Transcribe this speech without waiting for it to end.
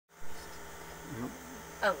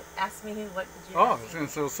Oh, ask me what did you ask me?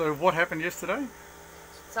 So what happened yesterday?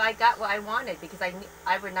 So I got what I wanted because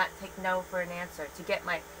I would not take no for an answer to get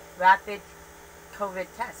my rapid COVID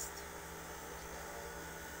test.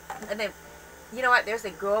 And then, you know what? There's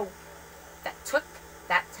a girl that took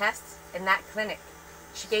that test in that clinic.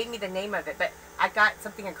 She gave me the name of it, but I got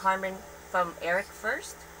something in Carmen from Eric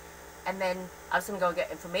first, and then I was going to go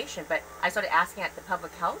get information, but I started asking at the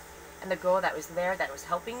public health, and the girl that was there that was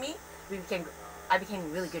helping me, I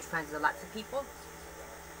became really good friends with lots of people,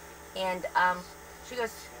 and she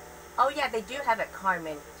goes, oh yeah, they do have it,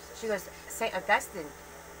 Carmen. She goes, St. Augustine,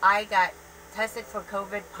 I got tested for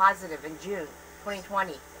COVID positive in June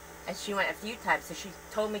 2020, and she went a few times, so she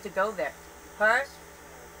told me to go there. Her,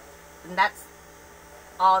 and that's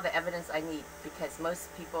all the evidence I need, because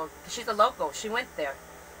most people, she's a local, she went there,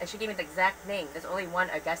 and she gave me the exact name. There's only one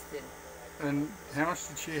Augustine. And how much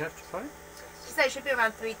did she have to pay? She said it should be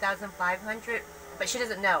around $3,500, but she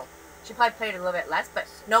doesn't know. She probably paid a little bit less, but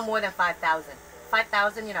no more than $5,000.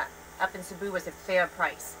 $5,000, you know, up in Cebu was a fair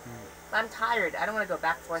price. But I'm tired. I don't want to go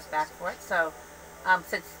back and forth. So,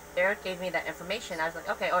 since Eric gave me that information, I was like,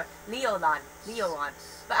 okay, or Leon.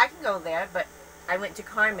 But I can go there, but I went to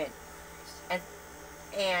Carmen,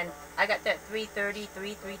 and I got there at 3:30.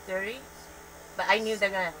 But I knew I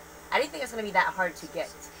didn't think it was going to be that hard to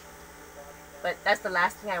get. But that's the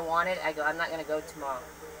last thing I wanted. I go, I'm not going to go tomorrow.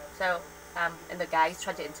 So, and the guys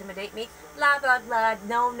tried to intimidate me. Blah, blah, blah.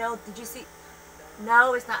 No, did you see?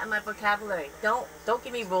 No, it's not in my vocabulary. Don't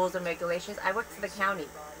give me rules and regulations. I work for the county.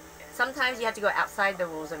 Sometimes you have to go outside the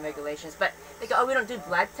rules and regulations. But they go, oh, we don't do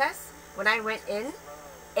blood tests. When I went in,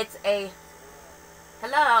 it's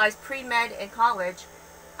hello, I was pre-med in college.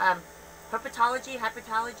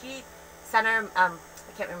 Herpetology center, I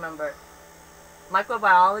can't remember.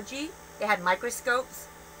 Microbiology. They had microscopes.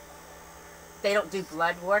 They don't do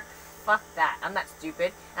blood work. Fuck that. I'm not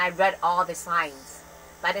stupid. And I read all the signs.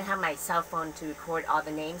 But I didn't have my cell phone to record all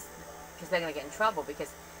the names, because they're going to get in trouble,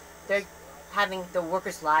 because they're having the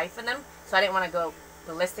workers live for them. So I didn't want to go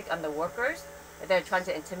ballistic on the workers. They're trying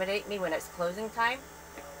to intimidate me when it's closing time.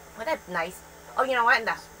 Well, that's nice. Oh, you know what? And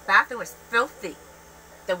the bathroom was filthy.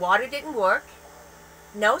 The water didn't work.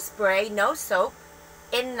 No spray, no soap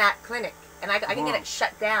in that clinic. And I can get it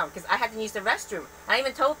shut down because I had to use the restroom. I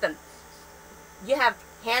even told them, you have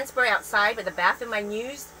hand spray outside, but the bathroom I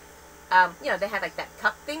used, you know, they had like that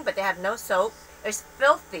cup thing, but they have no soap. It's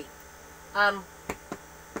filthy. Oh,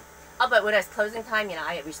 but when it was closing time, you know,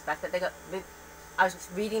 I respect that. I was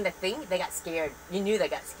reading the thing. They got scared. You knew they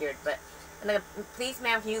got scared, but and they go, please,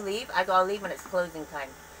 ma'am, can you leave? I go, I'll leave when it's closing time.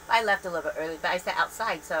 I left a little bit early, but I sat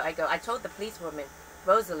outside, so I told the policewoman,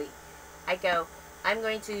 Rosalie, I go, I'm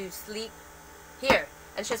going to sleep here.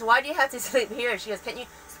 And she goes, why do you have to sleep here? She goes,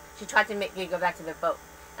 she tried to make me go back to the boat.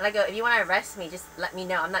 And I go, if you want to arrest me, just let me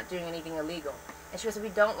know. I'm not doing anything illegal. And she goes, we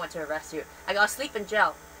don't want to arrest you. I go, I'll sleep in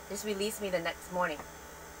jail. Just release me the next morning.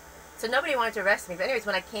 So nobody wanted to arrest me. But anyways,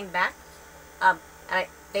 when I came back,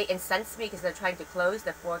 they incensed me because they're trying to close,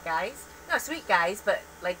 the 4 guys. No, sweet guys, but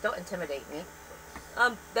like, don't intimidate me.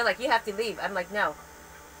 They're like, you have to leave. I'm like, no.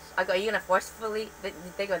 I go, are you going to forcefully?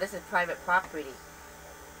 They go, this is private property.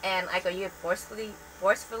 And I go, you're forcefully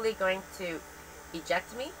going to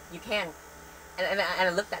eject me? You can. And I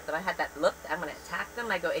looked at them. I had that look. I'm going to attack them.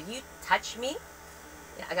 I go, if you touch me,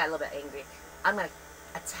 yeah, I got a little bit angry. I'm going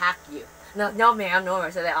to attack you. No, ma'am, no,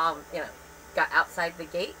 ma'am. So they all, you know, got outside the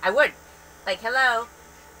gate. I would. Like, hello.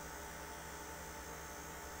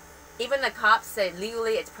 Even the cops said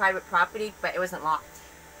legally it's private property, but it wasn't locked.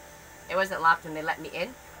 It wasn't locked when they let me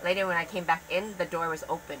in. Later when I came back in, the door was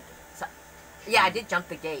open. So, yeah, I did jump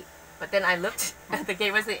the gate. But then I looked, and the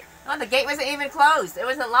gate wasn't even closed. It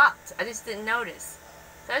wasn't locked. I just didn't notice.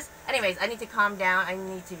 So anyways, I need to calm down. I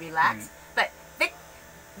need to relax. But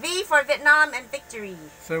V for Vietnam and victory.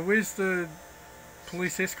 So where's the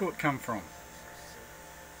police escort come from?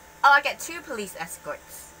 Oh, I got 2 police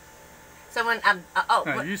escorts. So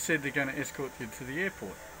when you said they're going to escort you to the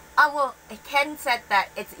airport. Oh, well, Ken said that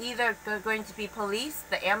it's either going to be police,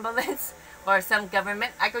 the ambulance, or some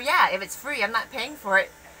government. I go, yeah, if it's free, I'm not paying for it.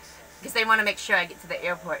 Because they want to make sure I get to the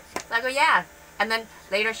airport. So I go, yeah. And then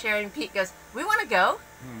later Sherry and Pete goes, we want to go.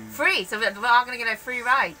 Free. So we're all going to get a free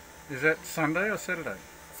ride. Is that Sunday or Saturday?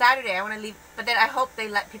 Saturday. I want to leave. But then I hope they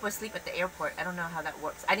let people sleep at the airport. I don't know how that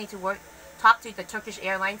works. I need to talk to the Turkish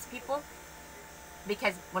Airlines people.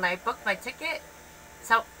 Because when I booked my ticket,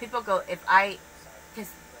 so people go,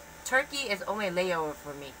 because Turkey is only a layover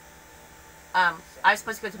for me. I was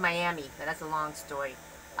supposed to go to Miami, but that's a long story.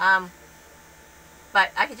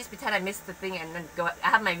 But I could just pretend I missed the thing and then go. I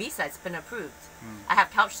have my visa. It's been approved. I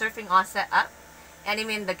have couch surfing all set up. And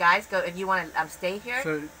even the guys go, if you want to stay here.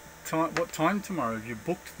 So, what time tomorrow? Have you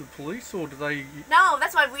booked the police, or do they? No,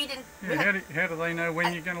 that's why we didn't. Yeah, how do they know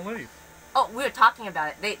when you're going to leave? Oh, we were talking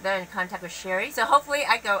about it. They're in contact with Sherry. So hopefully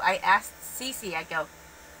I asked Cece, I go,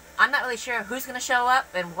 I'm not really sure who's going to show up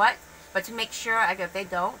and what, but to make sure, I go, if they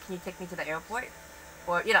don't, can you take me to the airport?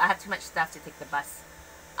 Or, I have too much stuff to take the bus.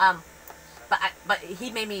 But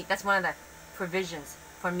he made me, that's one of the provisions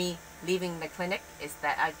for me leaving the clinic, is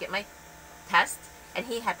that I'd get my test, and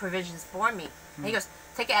he had provisions for me. And he goes,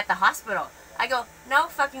 take it at the hospital. I go, no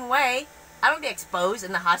fucking way. I don't be exposed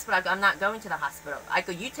in the hospital. I go, I'm not going to the hospital. I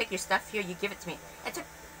go, you take your stuff here, you give it to me. It took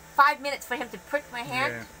 5 minutes for him to prick my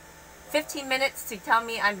hand. Yeah. 15 minutes to tell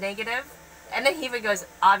me I'm negative. And then he even goes,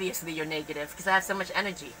 obviously you're negative, because I have so much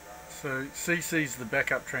energy. So CC's the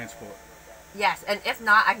backup transport? Yes, and if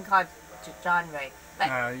not, I can call John Ray. But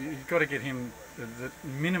no, you've got to get him the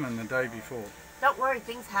minimum the day before. Don't worry,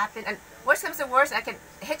 things happen. And worst comes to worst, I can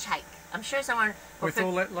hitchhike. I'm sure someone will with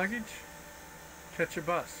all that luggage? Catch a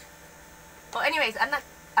bus. Well, anyways, I'm not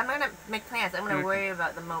gonna make plans. I'm gonna worry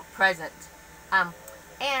about the present.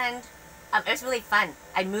 It was really fun.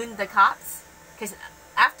 I mooned the cops because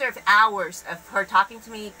after hours of her talking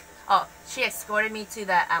to me, she escorted me to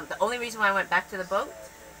the only reason why I went back to the boat,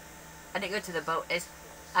 I didn't go to the boat, is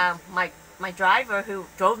my driver who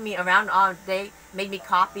drove me around all day made me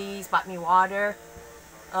coffees, bought me water,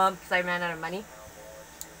 because I ran out of money.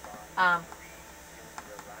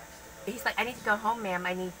 He's like, I need to go home, ma'am.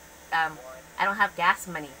 I don't have gas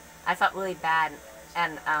money. I felt really bad,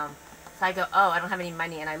 and so I go, I don't have any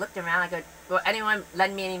money. And I looked around. I go, will anyone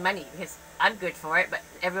lend me any money? Because I'm good for it. But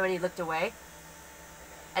everybody looked away,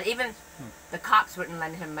 and even the cops wouldn't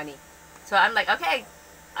lend him money. So I'm like, okay.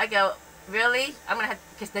 I go, really? I'm gonna have,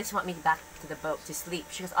 because they just want me back to the boat to sleep.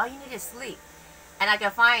 She goes, you need to sleep. And I go,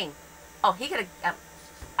 fine. He could have.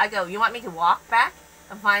 I go, you want me to walk back?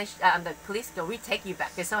 I'm fine. The police go, we take you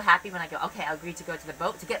back. They're so happy when I go, okay, I'll agree to go to the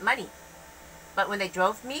boat to get money. But when they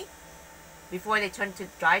drove me, before they turned to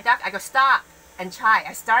dry dock, I go, stop and chai.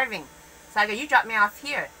 I'm starving. So I go, you drop me off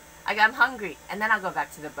here. I go, I'm hungry. And then I'll go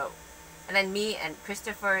back to the boat. And then me and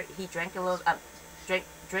Christopher, he drank a little, not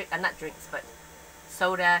drinks, but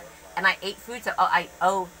soda. And I ate food, so I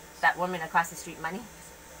owe that woman across the street money.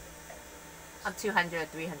 I'm 200 or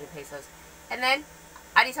 300 pesos. And then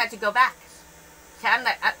I decided to go back. I'm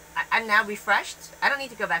like, I'm now refreshed. I don't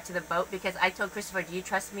need to go back to the boat because I told Christopher, do you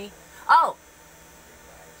trust me?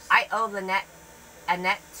 I owe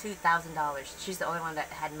Annette $2,000. She's the only one that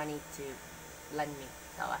had money to lend me.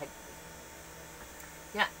 So I had,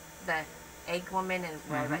 the egg woman and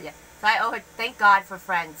whatever. Yeah. So I owe her. Thank God for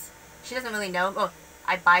friends. She doesn't really know.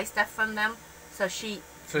 I buy stuff from them. So she.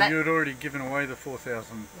 So you had already given away the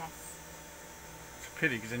 4,000. Yes. It's a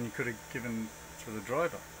pity because then you could have given to the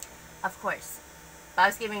driver. Of course. But I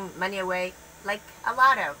was giving money away like a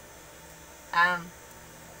lotto.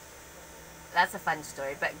 That's a fun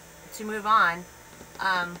story. But to move on,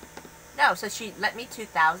 no. So she lent me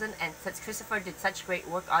 2,000, and since Christopher did such great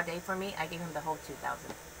work all day for me, I gave him the whole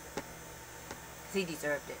 2,000 because he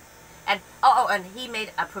deserved it. And and he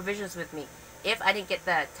made provisions with me. If I didn't get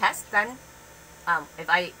the test done, but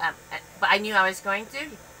I knew I was going to.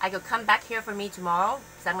 I go, come back here for me tomorrow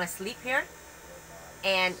because I'm gonna sleep here,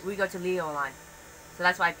 and we go to Leolan. So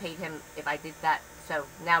that's why I paid him if I did that. So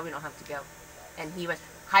now we don't have to go. And he was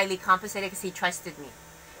highly compensated because he trusted me.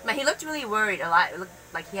 But he looked really worried a lot. It looked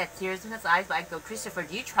like he had tears in his eyes. But I go, Christopher,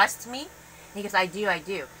 do you trust me? And he goes, I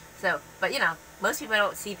do. So, but most people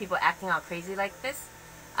don't see people acting all crazy like this.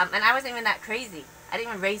 And I wasn't even that crazy. I didn't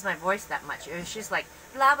even raise my voice that much. It was just like,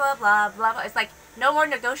 blah, blah, blah, blah, blah. It's like, no more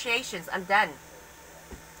negotiations. I'm done.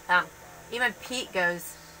 Even Pete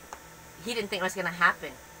goes, he didn't think it was going to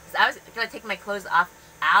happen. I was going to take my clothes off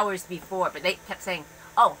hours before, but they kept saying,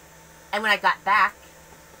 and when I got back,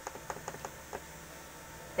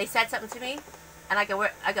 they said something to me, and I go,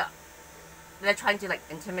 they're trying to, like,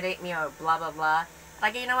 intimidate me or blah, blah, blah. And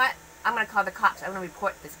I go, you know what? I'm going to call the cops. I'm going to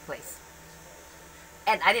report this place.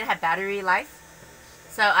 And I didn't have battery life,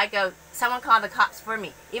 so I go, someone call the cops for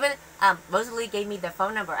me. Even Rosalie gave me the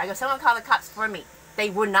phone number. I go, someone call the cops for me. They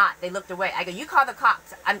would not. They looked away. I go, you call the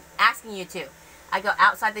cops. I'm asking you to. I go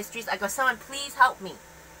outside the streets. I go, someone please help me.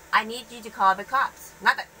 I need you to call the cops.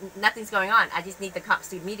 Not that nothing's going on. I just need the cops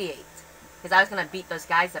to mediate. Because I was going to beat those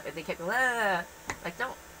guys up if they kept going, like,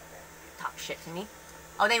 don't talk shit to me.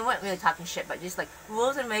 They weren't really talking shit, but just like,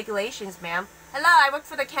 rules and regulations, ma'am. Hello, I work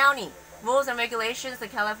for the county. Rules and regulations, the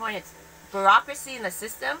California bureaucracy in the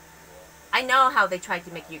system. I know how they tried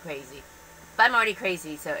to make you crazy. But I'm already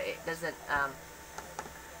crazy, so it doesn't,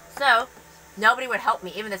 So, Nobody would help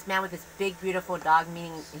me. Even this man with this big, beautiful dog,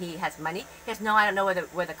 meaning he has money. He goes, no, I don't know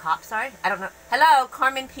where the cops are. I don't know. Hello,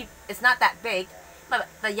 Carmen. It's not that big. But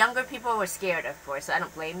the younger people were scared, of course, so I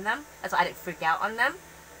don't blame them. That's why I didn't freak out on them.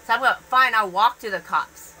 So I'm going, fine, I'll walk to the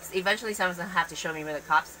cops. Eventually, someone's going to have to show me where the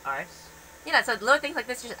cops are. You know, so little things like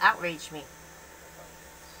this just outrage me.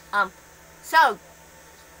 So,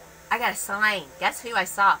 I got a sign. Guess who I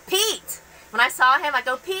saw? Pete! When I saw him, I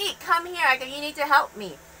go, Pete, come here. I go, you need to help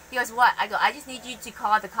me. He goes, what? I go, I just need you to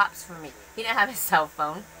call the cops for me. He didn't have his cell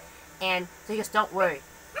phone. And so he goes, don't worry.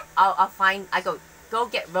 I'll find, I go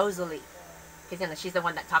get Rosalie. Because, you know, she's the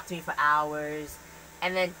one that talked to me for hours.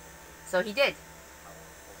 And then, so he did.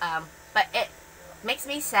 But it makes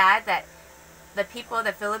me sad that the people of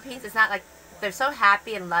the Philippines, it's not like they're so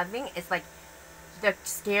happy and loving. It's like they're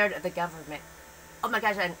scared of the government. Oh my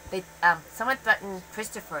gosh, and they, someone threatened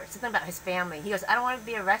Christopher, something about his family. He goes, I don't want to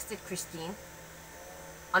be arrested, Christine,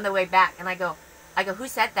 on the way back. And I go, who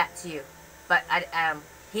said that to you? But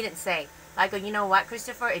he didn't say. I go, you know what,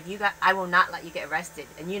 Christopher, I will not let you get arrested.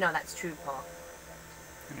 And you know that's true, Paul.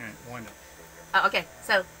 Alright, wonderful. Oh, okay,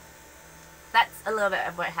 so that's a little bit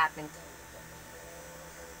of what happened.